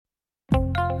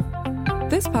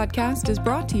This podcast is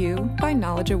brought to you by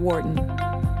Knowledge at Wharton.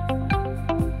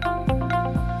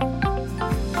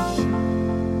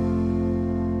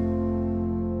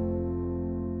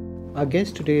 Our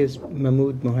guest today is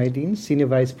Mahmood Mohideen, Senior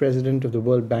Vice President of the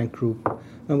World Bank Group.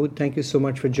 Mahmood, thank you so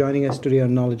much for joining us today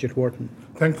on Knowledge at Wharton.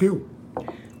 Thank you.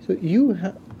 So you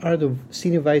are the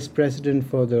Senior Vice President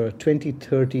for the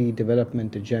 2030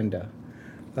 Development Agenda.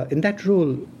 In that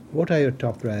role, what are your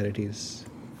top priorities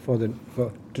for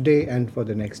today and for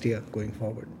the next year going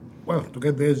forward? Well, to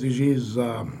get the SDGs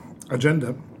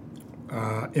agenda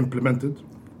implemented,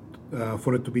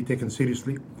 for it to be taken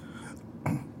seriously,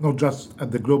 not just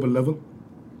at the global level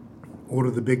or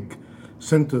the big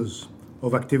centers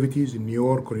of activities in New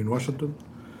York or in Washington,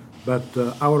 but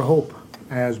our hope,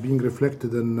 as being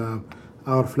reflected in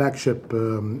our flagship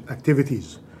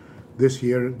activities this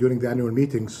year during the annual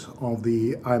meetings of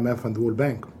the IMF and the World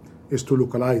Bank, is to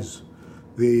localize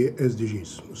the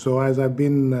SDGs. So as I've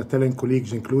been telling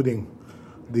colleagues, including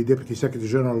the Deputy Secretary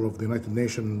General of the United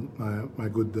Nations, my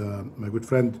good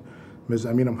friend, Ms.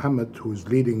 Amina Mohammed, who is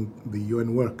leading the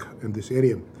UN work in this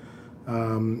area,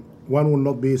 one will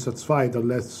not be satisfied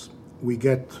unless we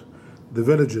get the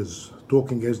villages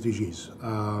talking SDGs.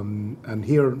 And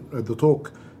here the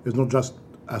talk is not just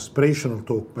aspirational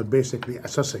talk, but basically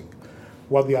assessing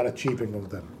what they are achieving of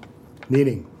them.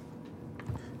 Meaning,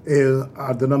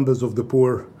 are the numbers of the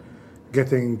poor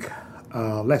getting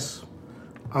less?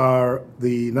 Are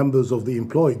the numbers of the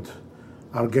employed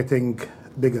are getting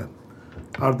bigger?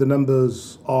 Are the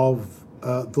numbers of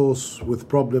those with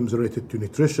problems related to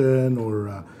nutrition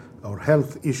or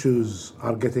health issues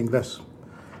are getting less?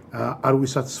 Are we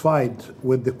satisfied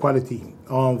with the quality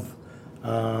of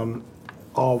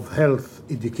health,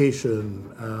 education,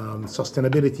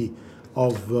 sustainability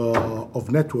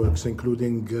of networks,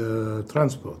 including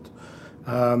transport?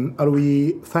 Are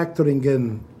we factoring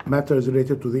in matters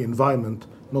related to the environment,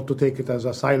 not to take it as a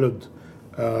siloed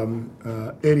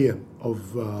area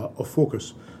of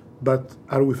focus, but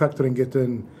are we factoring it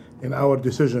in our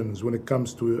decisions when it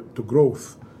comes to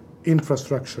growth,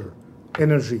 infrastructure,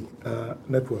 energy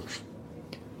networks?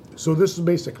 So this is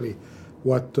basically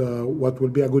what will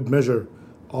be a good measure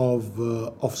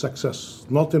of success,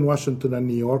 not in Washington and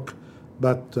New York,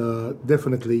 but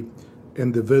definitely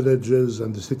in the villages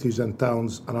and the cities and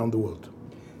towns around the world.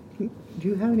 Do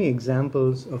you have any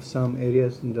examples of some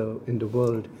areas in the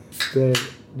world where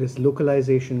this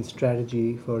localization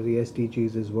strategy for the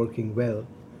SDGs is working well?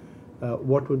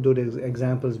 What would those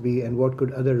examples be, and what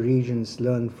could other regions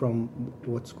learn from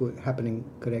what's happening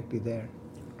correctly there?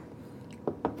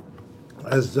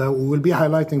 As we will be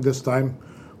highlighting this time,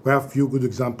 we have a few good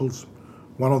examples.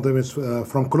 One of them is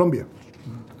from Colombia.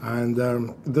 And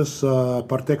this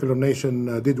particular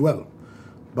nation did well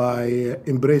by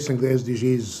embracing the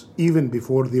SDGs even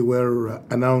before they were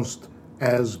announced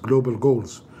as global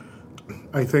goals.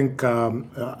 I think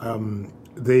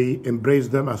they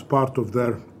embraced them as part of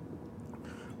their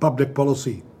public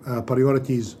policy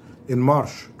priorities in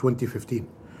March 2015,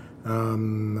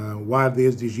 while the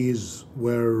SDGs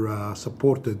were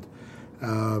supported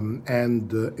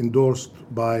and endorsed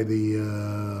by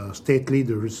the state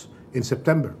leaders in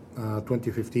September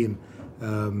 2015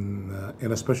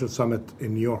 in a special summit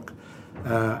in New York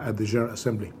at the General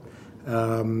Assembly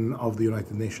of the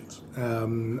United Nations.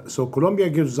 So Colombia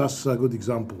gives us a good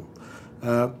example.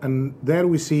 And there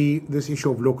we see this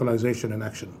issue of localization in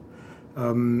action.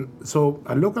 So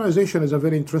localization is a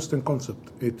very interesting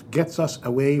concept. It gets us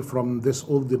away from this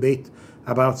old debate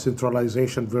about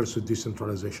centralization versus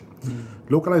decentralization.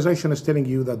 Localization is telling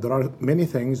you that there are many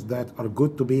things that are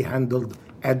good to be handled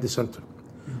at the center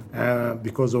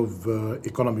because of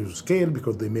economies of scale,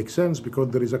 because they make sense, because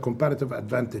there is a comparative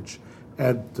advantage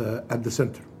at the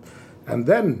center. And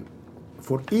then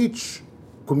for each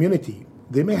community,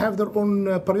 they may have their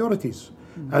own priorities,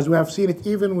 as we have seen it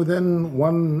even within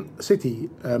one city,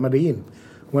 Medellin.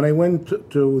 When I went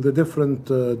to the different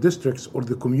districts or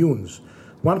the communes,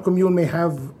 one commune may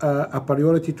have a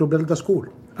priority to build a school.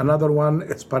 Another one,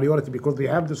 it's priority because they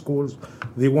have the schools,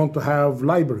 they want to have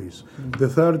libraries. The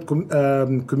third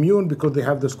commune, because they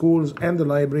have the schools and the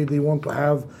library, they want to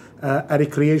have a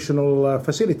recreational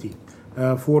facility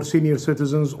for senior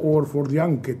citizens or for the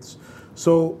young kids.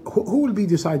 So who will be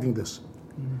deciding this?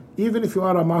 Even if you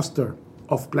are a master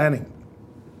of planning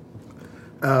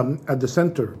at the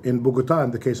center in Bogota,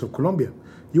 in the case of Colombia,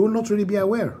 you will not really be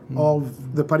aware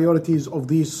of the priorities of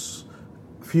these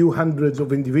few hundreds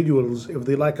of individuals if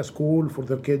they like a school for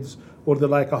their kids or they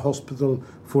like a hospital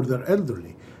for their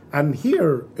elderly. And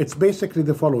here, it's basically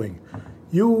the following.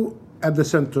 You, at the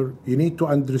center, you need to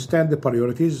understand the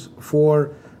priorities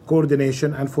for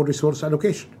coordination and for resource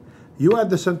allocation. You at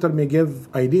the center may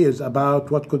give ideas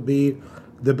about what could be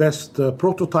the best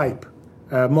prototype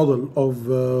model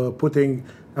of putting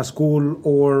a school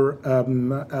or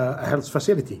a health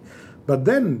facility. But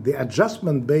then the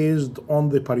adjustment based on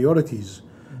the priorities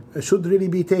should really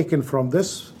be taken from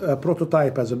this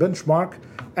prototype as a benchmark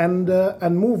and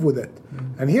move with it.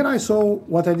 And here I saw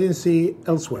what I didn't see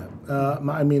elsewhere.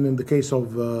 I mean, in the case of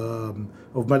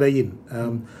Madain,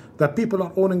 that people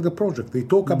are owning the project. They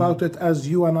talk about it as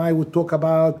you and I would talk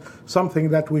about something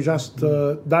that we just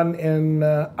done in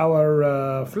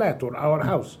our flat or our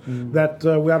house. That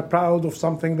we are proud of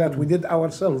something that we did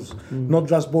ourselves, not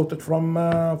just bought it from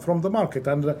the market.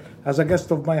 And as a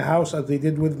guest of my house, as they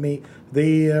did with me,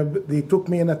 they took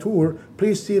me in a tour.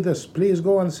 Please see this. Please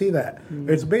go and see that.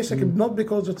 It's basically not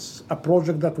because it's a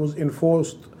project that was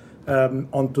enforced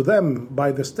onto them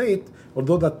by the state,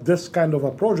 although that this kind of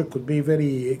a project could be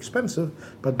very expensive,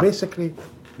 but basically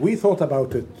we thought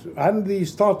about it, and they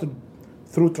started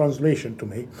through translation to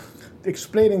me,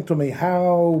 explaining to me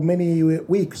how many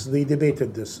weeks they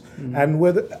debated this, and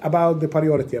about the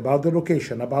priority, about the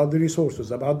location, about the resources,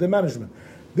 about the management.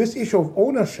 This issue of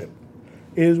ownership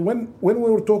is when we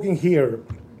were talking here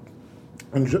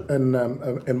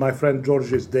in my friend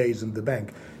George's days in the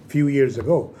bank a few years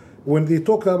ago. When they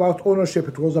talked about ownership,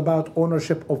 it was about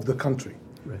ownership of the country.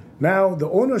 Right. Now, the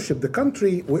ownership, the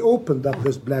country, we opened up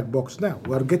this black box now.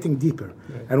 We are getting deeper.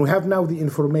 Right. And we have now the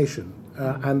information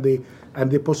and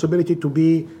the possibility to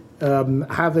be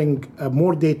having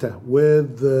more data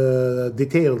with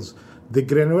details. The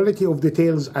granularity of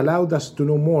details allowed us to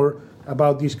know more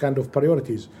about these kind of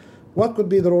priorities. What could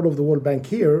be the role of the World Bank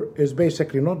here is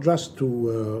basically not just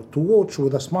to watch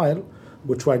with a smile,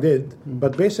 which I did,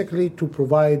 but basically to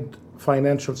provide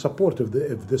financial support if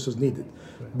this is needed.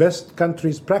 Right. Best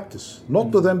countries practice,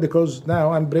 not to them, because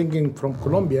now I'm bringing from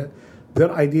Colombia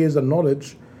their ideas and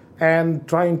knowledge and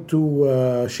trying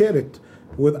to share it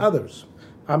with others.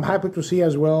 I'm happy to see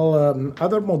as well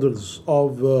other models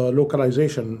of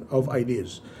localization of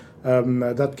ideas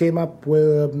that came up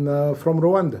from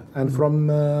Rwanda and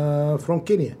from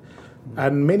Kenya.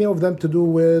 And many of them to do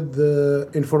with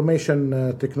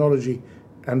information technology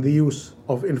and the use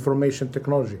of information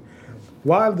technology.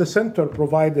 While the center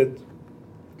provided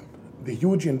the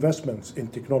huge investments in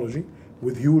technology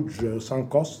with huge sunk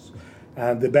costs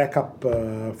and the backup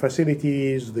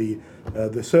facilities, the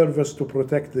service to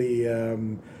protect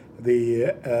the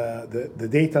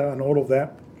data and all of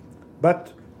that,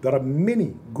 but there are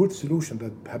many good solutions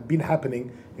that have been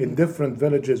happening in different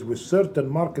villages with certain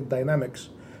market dynamics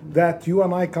that you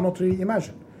and I cannot really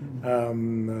imagine.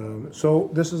 So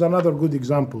this is another good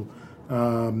example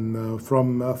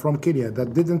from Kenya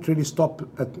that didn't really stop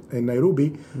in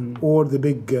Nairobi or the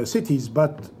big cities,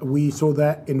 but we saw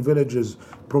that in villages,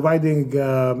 providing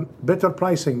better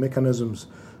pricing mechanisms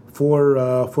for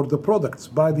the products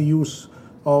by the use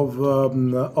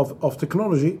of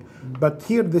technology. But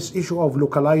here, this issue of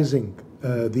localizing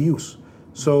the use.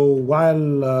 So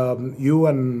while you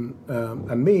and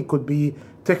me could be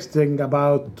texting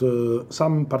about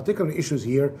some particular issues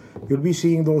here, you'll be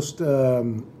seeing those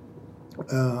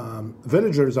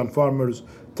villagers and farmers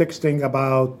texting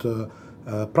about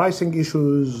pricing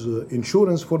issues,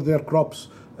 insurance for their crops,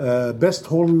 best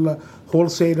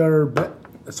wholesaler.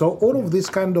 So all of this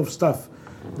kind of stuff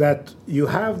that you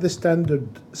have the standard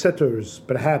setters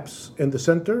perhaps in the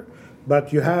center,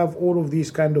 but you have all of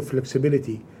these kind of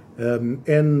flexibility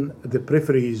in the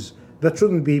peripheries that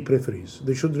shouldn't be peripheries.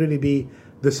 They should really be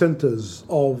the centers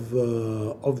of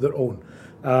their own.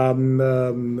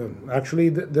 Actually,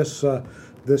 this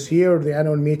year, the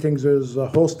annual meetings is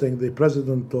hosting the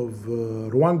president of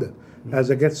Rwanda as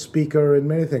a guest speaker in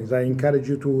many things. I encourage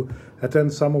you to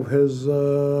attend some of his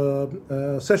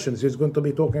sessions. He's going to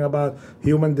be talking about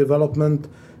human development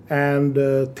and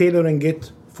tailoring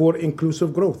it for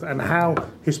inclusive growth and how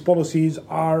his policies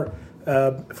are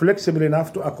flexible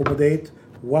enough to accommodate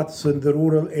what's in the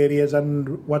rural areas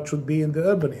and what should be in the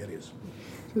urban areas.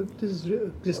 So this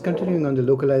is just continuing on the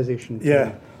localization.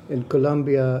 Yeah. In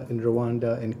Colombia, in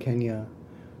Rwanda, in Kenya,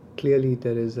 clearly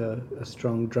there is a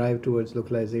strong drive towards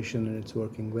localization and it's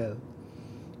working well.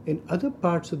 In other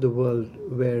parts of the world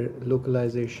where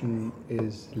localization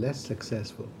is less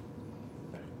successful,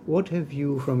 what have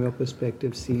you, from your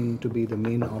perspective, seen to be the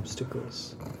main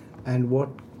obstacles? And what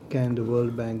can the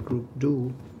World Bank Group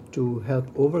do to help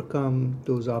overcome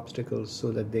those obstacles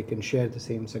so that they can share the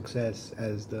same success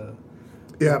as the...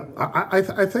 Yeah,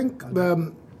 I think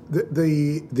the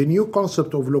new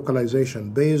concept of localization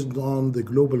based on the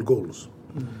global goals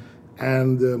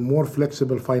and more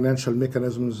flexible financial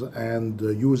mechanisms and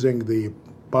using the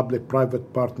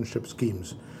public-private partnership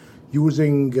schemes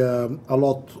using a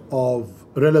lot of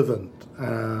relevant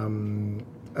and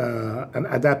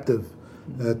adaptive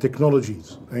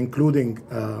technologies, including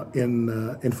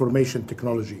in information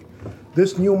technology.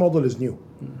 This new model is new.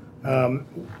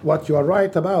 What you are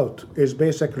right about is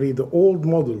basically the old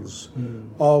models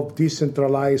of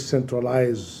decentralized,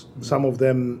 centralized. Some of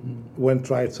them went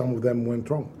right, some of them went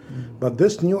wrong. But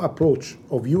this new approach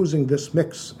of using this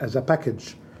mix as a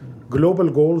package, global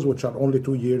goals, which are only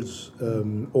 2 years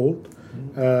old,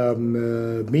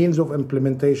 means of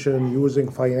implementation using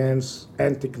finance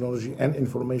and technology and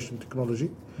information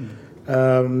technology,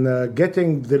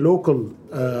 getting the local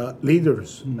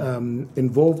leaders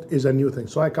involved is a new thing.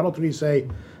 So I cannot really say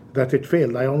that it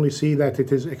failed. I only see that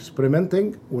it is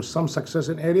experimenting with some success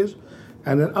in areas,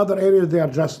 and in other areas they are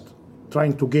just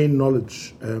trying to gain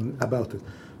knowledge about it.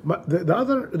 But the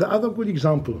other good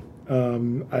example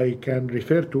I can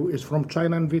refer to is from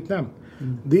China and Vietnam.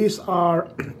 These are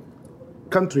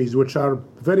countries which are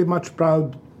very much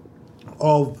proud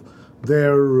of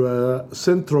their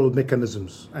central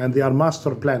mechanisms, and they are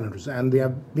master planners, and they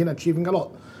have been achieving a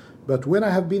lot. But when I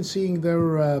have been seeing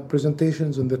their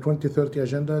presentations in the 2030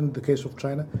 agenda in the case of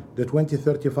China, the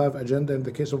 2035 agenda in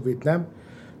the case of Vietnam,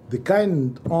 the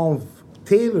kind of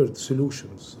tailored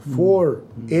solutions for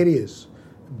areas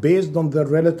based on their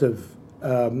relative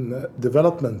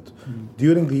development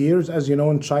during the years. As you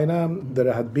know, in China,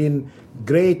 there had been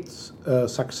great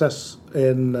success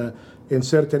in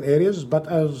certain areas, but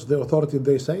as the authorities,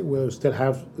 they say, we still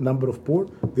have a number of poor.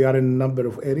 They are in a number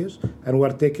of areas, and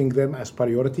we're taking them as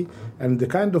priority. And the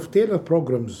kind of tailored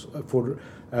programs for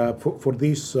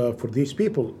these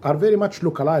people are very much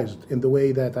localized in the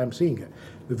way that I'm seeing it.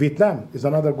 Vietnam is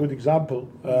another good example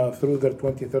through their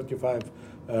 2035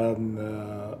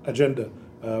 agenda,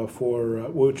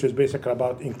 which is basically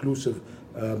about inclusive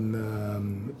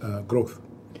growth.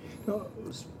 Now,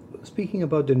 speaking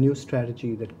about the new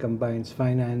strategy that combines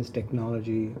finance,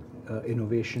 technology,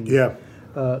 innovation,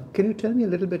 can you tell me a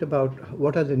little bit about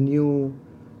what are the new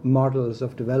models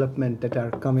of development that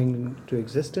are coming to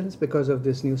existence because of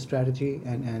this new strategy,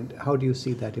 and how do you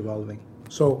see that evolving?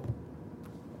 So,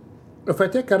 if I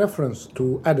take a reference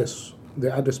to Addis,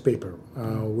 the Addis paper,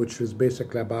 which is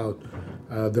basically about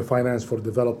the finance for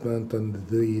development and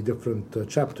the different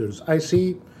chapters, I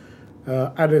see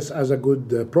Addis as a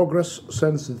good progress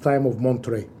since the time of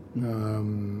Monterey.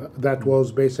 That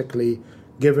was basically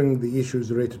giving the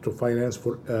issues related to finance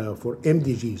for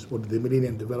MDGs, or the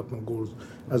Millennium Development Goals,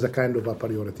 as a kind of a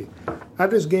priority.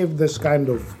 Addis gave this kind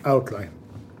of outline.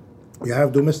 You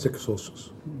have domestic resources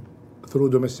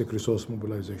through domestic resource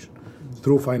mobilization,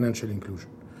 through financial inclusion.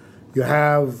 You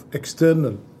have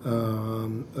external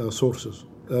sources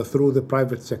through the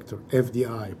private sector,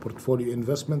 FDI, portfolio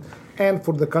investment, and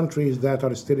for the countries that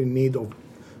are still in need of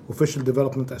official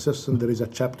development assistance, there is a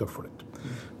chapter for it.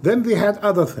 Then they had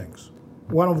other things.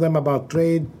 One of them about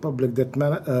trade, public debt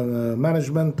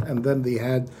management, and then they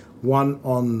had one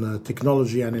on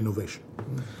technology and innovation.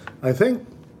 I think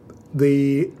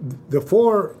the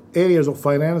four areas of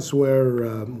finance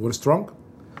were strong.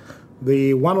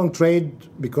 The one on trade,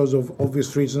 because of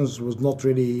obvious reasons, was not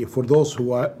really, for those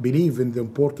who believe in the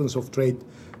importance of trade,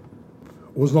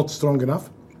 was not strong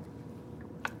enough.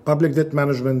 Public debt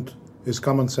management is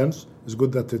common sense. It's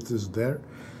good that it is there.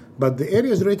 But the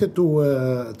areas related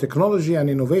to technology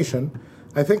and innovation,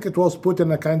 I think it was put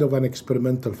in a kind of an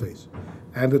experimental phase.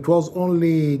 And it was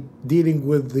only dealing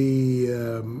with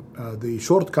the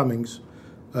shortcomings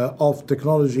of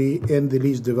technology in the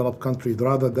least developed countries,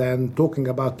 rather than talking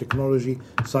about technology,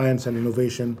 science, and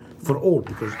innovation for all,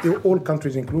 because all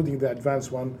countries, including the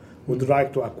advanced one, would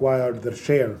like to acquire their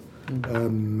share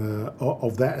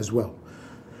of that as well.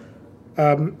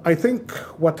 I think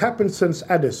what happened since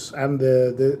Addis, and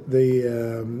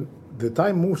the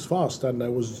time moves fast, and I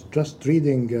was just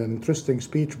reading an interesting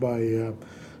speech by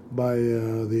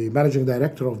the managing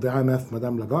director of the IMF,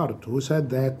 Madame Lagarde, who said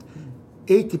that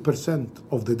 80%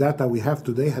 of the data we have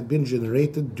today had been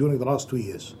generated during the last 2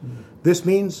 years. This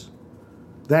means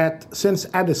that since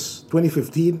Addis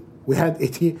 2015, we had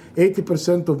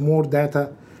 80% of more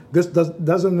data. This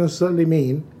doesn't necessarily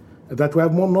mean that we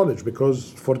have more knowledge,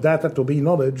 because for data to be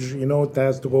knowledge, it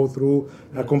has to go through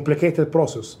a complicated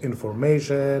process,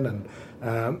 information,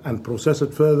 and process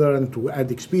it further, and to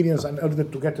add experience in order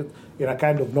to get it in a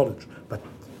kind of knowledge. But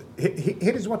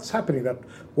here is what's happening.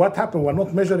 What happened, we're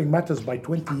not measuring matters by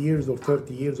 20 years or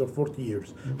 30 years or 40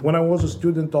 years. When I was a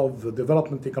student of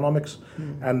development economics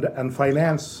and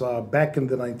finance back in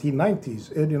the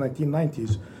 1990s, early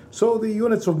 1990s, So the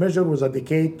units of measure was a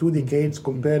decade, 2 decades,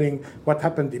 comparing what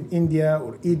happened in India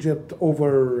or Egypt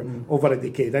over a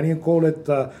decade, and you call it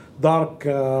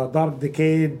dark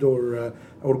decade or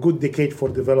good decade for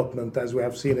development, as we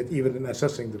have seen it even in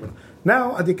assessing development.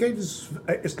 Now a decade is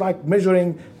like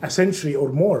measuring a century or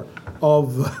more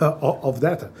of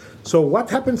data. So what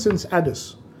happened since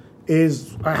Addis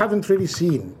is I haven't really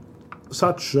seen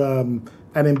such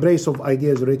an embrace of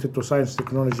ideas related to science,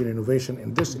 technology, and innovation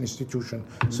in this institution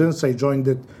since I joined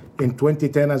it in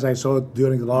 2010, as I saw it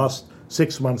during the last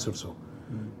 6 months or so,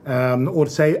 or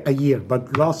say a year.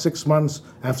 But last 6 months,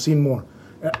 I've seen more.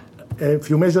 If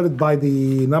you measure it by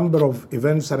the number of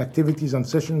events and activities and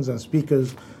sessions and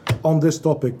speakers on this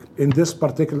topic in this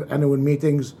particular annual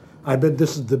meetings, I bet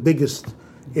this is the biggest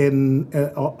since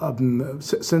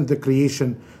the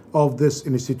creation of this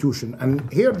institution.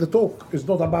 And here the talk is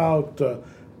not about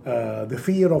the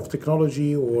fear of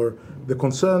technology or the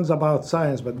concerns about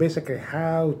science, but basically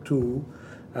how to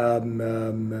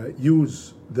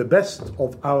use the best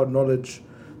of our knowledge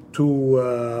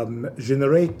to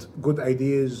generate good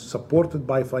ideas supported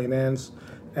by finance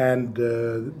and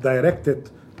direct it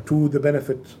to the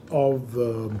benefit of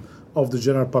the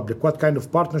general public. What kind of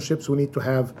partnerships we need to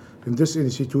have in this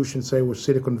institution, say with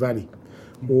Silicon Valley,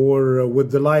 or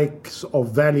with the likes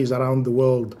of valleys around the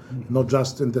world, not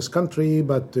just in this country,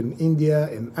 but in India,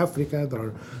 in Africa.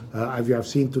 There are, as you have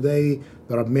seen today,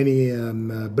 there are many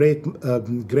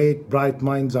great, bright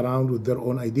minds around with their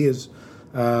own ideas.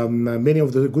 Many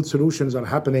of the good solutions are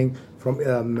happening from,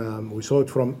 we saw it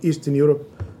from Eastern Europe,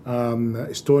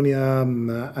 Estonia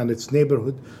and its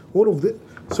neighborhood.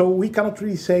 So we cannot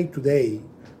really say today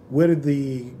where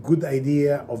the good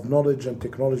idea of knowledge and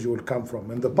technology will come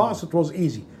from. In the past, it was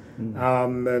easy. In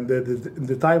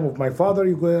the time of my father,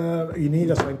 you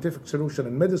need a scientific solution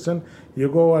in medicine. You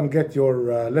go and get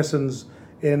your lessons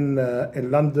in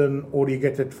London, or you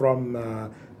get it from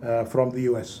the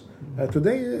US.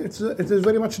 Today, it is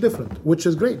very much different, which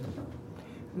is great.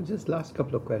 Just last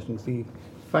couple of questions. The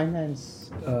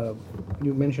finance,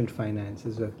 you mentioned finance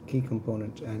is a key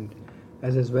component, and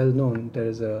as is well known, there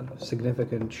is a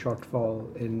significant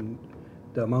shortfall in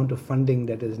the amount of funding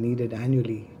that is needed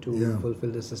annually to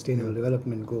fulfill the Sustainable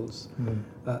Development Goals,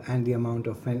 and the amount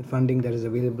of funding that is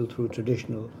available through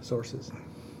traditional sources.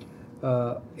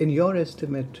 In your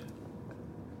estimate,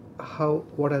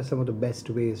 what are some of the best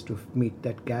ways to meet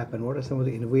that gap, and what are some of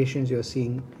the innovations you're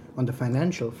seeing on the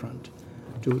financial front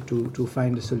to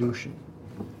find a solution?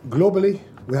 Globally,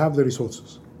 we have the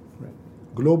resources.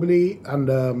 Globally, and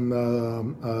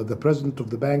the president of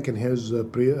the bank in his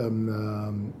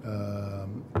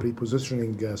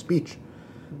pre-positioning speech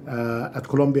at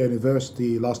Columbia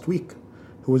University last week,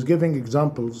 who was giving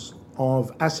examples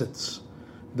of assets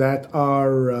that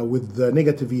are with the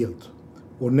negative yield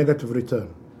or negative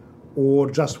return, or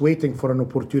just waiting for an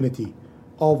opportunity,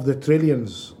 of the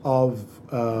trillions of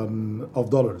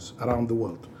dollars around the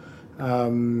world.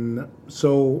 And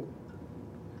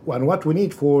what we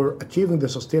need for achieving the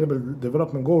Sustainable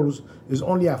Development Goals is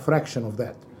only a fraction of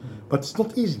that. But it's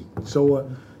not easy. So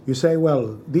you say,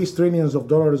 well, these trillions of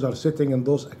dollars are sitting in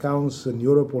those accounts in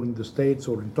Europe or in the States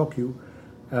or in Tokyo,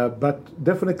 but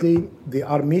definitely they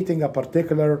are meeting a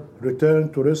particular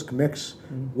return to risk mix,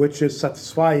 which is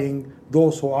satisfying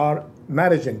those who are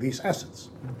managing these assets.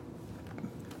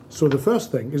 So the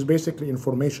first thing is basically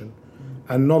information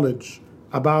and knowledge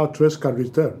about risk and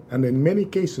return. And in many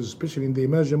cases, especially in the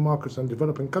emerging markets and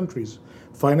developing countries,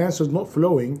 finance is not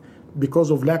flowing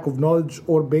because of lack of knowledge,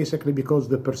 or basically because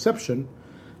the perception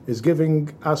is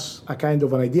giving us a kind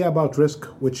of an idea about risk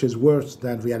which is worse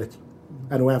than reality.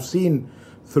 And we have seen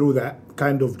through that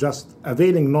kind of just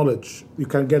availing knowledge, you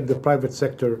can get the private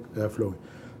sector flowing.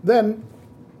 Then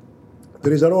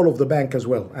there is a role of the bank as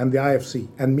well, and the IFC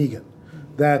and MIGA,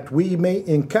 that we may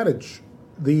encourage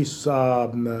these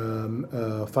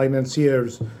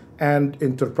financiers and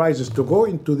enterprises to go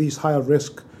into these higher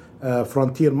risk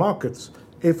frontier markets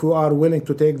if we are willing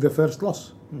to take the first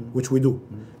loss, which we do.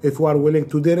 If we are willing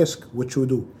to de-risk, which we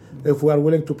do. If we are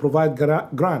willing to provide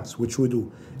grants, which we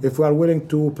do. If we are willing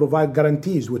to provide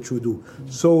guarantees, which we do.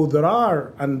 So there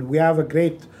are, and we have a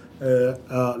great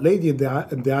lady in the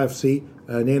IFC,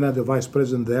 Nena, the vice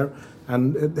president there,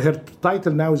 and her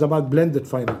title now is about blended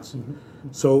finance.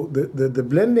 So the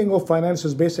blending of finance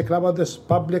is basically about this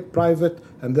public, private,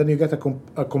 and then you get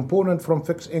a component from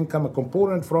fixed income, a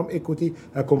component from equity,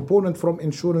 a component from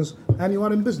insurance, and you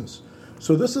are in business.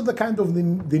 So this is the kind of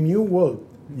the new world.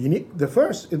 The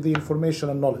first is the information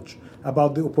and knowledge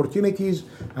about the opportunities,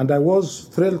 and I was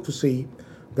thrilled to see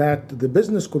that the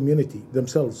business community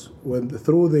themselves,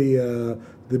 through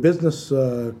the business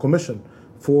commission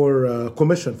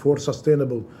Commission for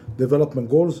Sustainable Development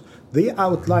Goals, they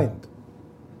outlined,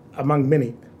 among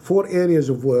many, 4 areas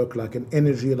of work, like in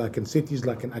energy, like in cities,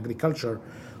 like in agriculture,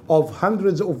 of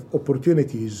hundreds of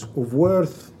opportunities of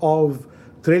worth of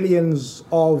trillions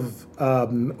of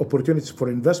opportunities for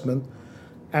investment.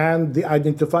 And they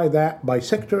identify that by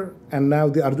sector, and now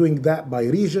they are doing that by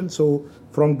region. So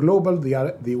from global,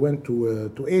 they went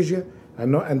to Asia,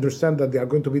 and now understand that they are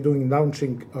going to be doing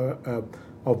launching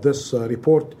of this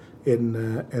report in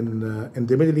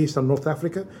the Middle East and North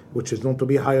Africa, which is known to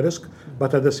be high risk,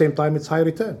 but at the same time it's high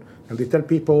return. And they tell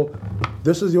people,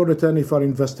 this is your return if you are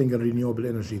investing in renewable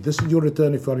energy. This is your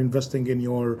return if you are investing in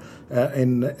your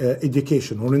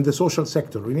education or in the social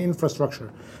sector, in infrastructure.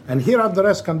 And here are the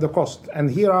risk and the cost. And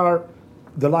here are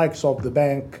the likes of the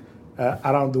bank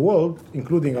around the world,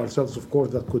 including ourselves, of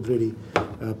course, that could really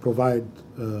provide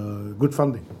good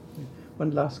funding.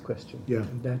 One last question. Yeah.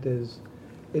 And that is,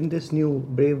 in this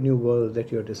brave new world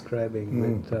that you're describing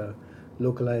with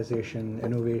localization,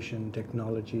 innovation,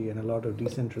 technology, and a lot of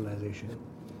decentralization,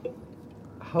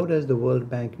 how does the World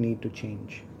Bank need to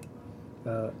change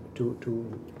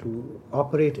to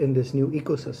operate in this new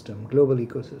ecosystem, global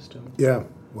ecosystem? Yeah,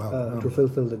 well, to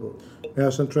fulfill the goals. Yeah,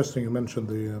 it's interesting. You mentioned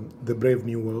the Brave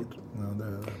New World,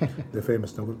 the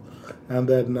famous novel, and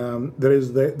then there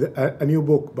is a new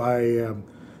book by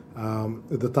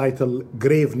the title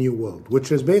Grave New World, which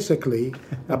is basically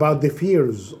about the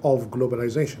fears of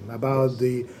globalization, about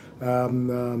the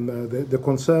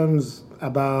concerns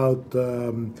about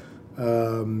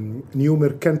new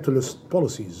mercantilist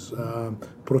policies,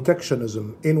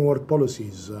 protectionism, inward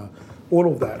policies, all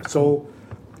of that. So,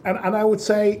 and I would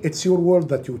say it's your world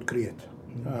that you would create.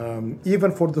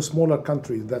 Even for the smaller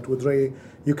countries that would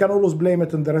you can always blame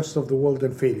it on the rest of the world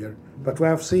in failure. But we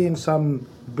have seen some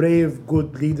brave,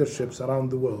 good leaderships around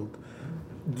the world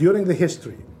during the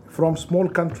history, from small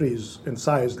countries in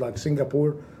size like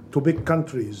Singapore to big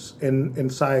countries in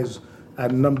size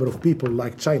and number of people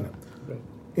like China. Right.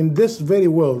 In this very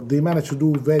world, they managed to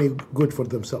do very good for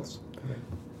themselves. Right.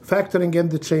 Factoring in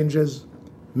the changes,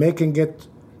 making it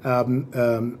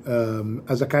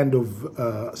as a kind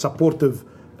of supportive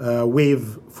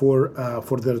wave for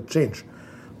their change.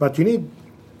 But you need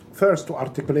first to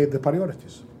articulate the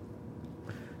priorities.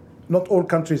 Not all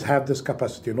countries have this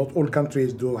capacity. Not all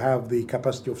countries do have the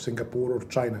capacity of Singapore or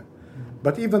China.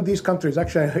 But even these countries,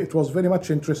 actually, it was very much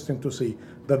interesting to see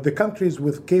that the countries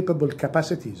with capable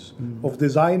capacities of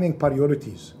designing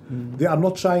priorities, they are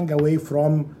not shying away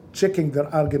from checking their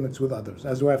arguments with others,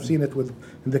 as we have seen it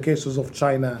in the cases of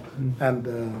China and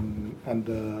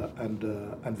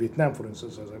Vietnam, for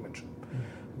instance, as I mentioned.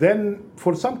 Then,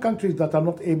 for some countries that are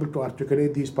not able to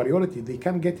articulate these priorities, they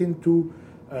can get into,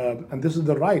 and this is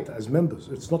the right as members.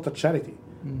 It's not a charity.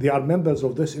 They are members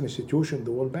of this institution,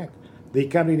 the World Bank. They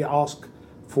can really ask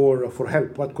for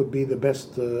help. What could be the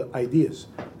best ideas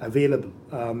available?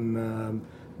 And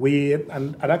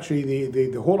actually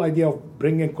the whole idea of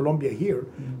bringing Colombia here,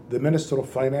 the Minister of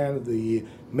Finance, the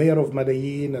Mayor of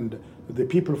Medellin, and the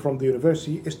people from the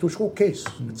university, is to showcase.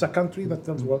 It's a country that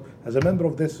tells, well, as a member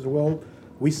of this as well,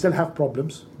 we still have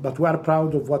problems, but we are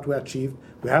proud of what we achieved.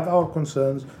 We have our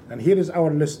concerns, and here is our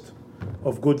list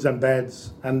of goods and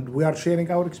bads, and we are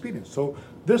sharing our experience. So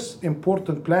this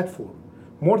important platform,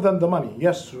 more than the money,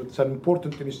 yes, it's an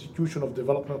important institution of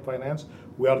development finance.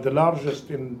 We are the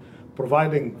largest in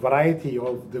providing variety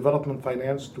of development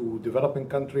finance to developing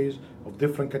countries of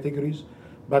different categories.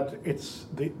 But it's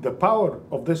the power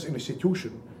of this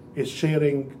institution is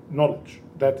sharing knowledge.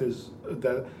 That is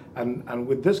and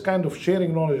with this kind of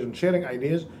sharing knowledge and sharing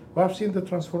ideas, we have seen the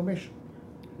transformation.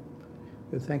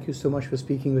 Thank you so much for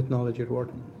speaking with Knowledge at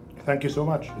Wharton. Thank you so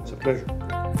much. It's a pleasure.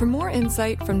 For more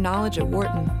insight from Knowledge at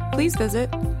Wharton, please visit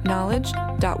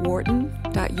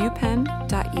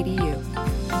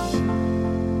knowledge.wharton.upenn.edu.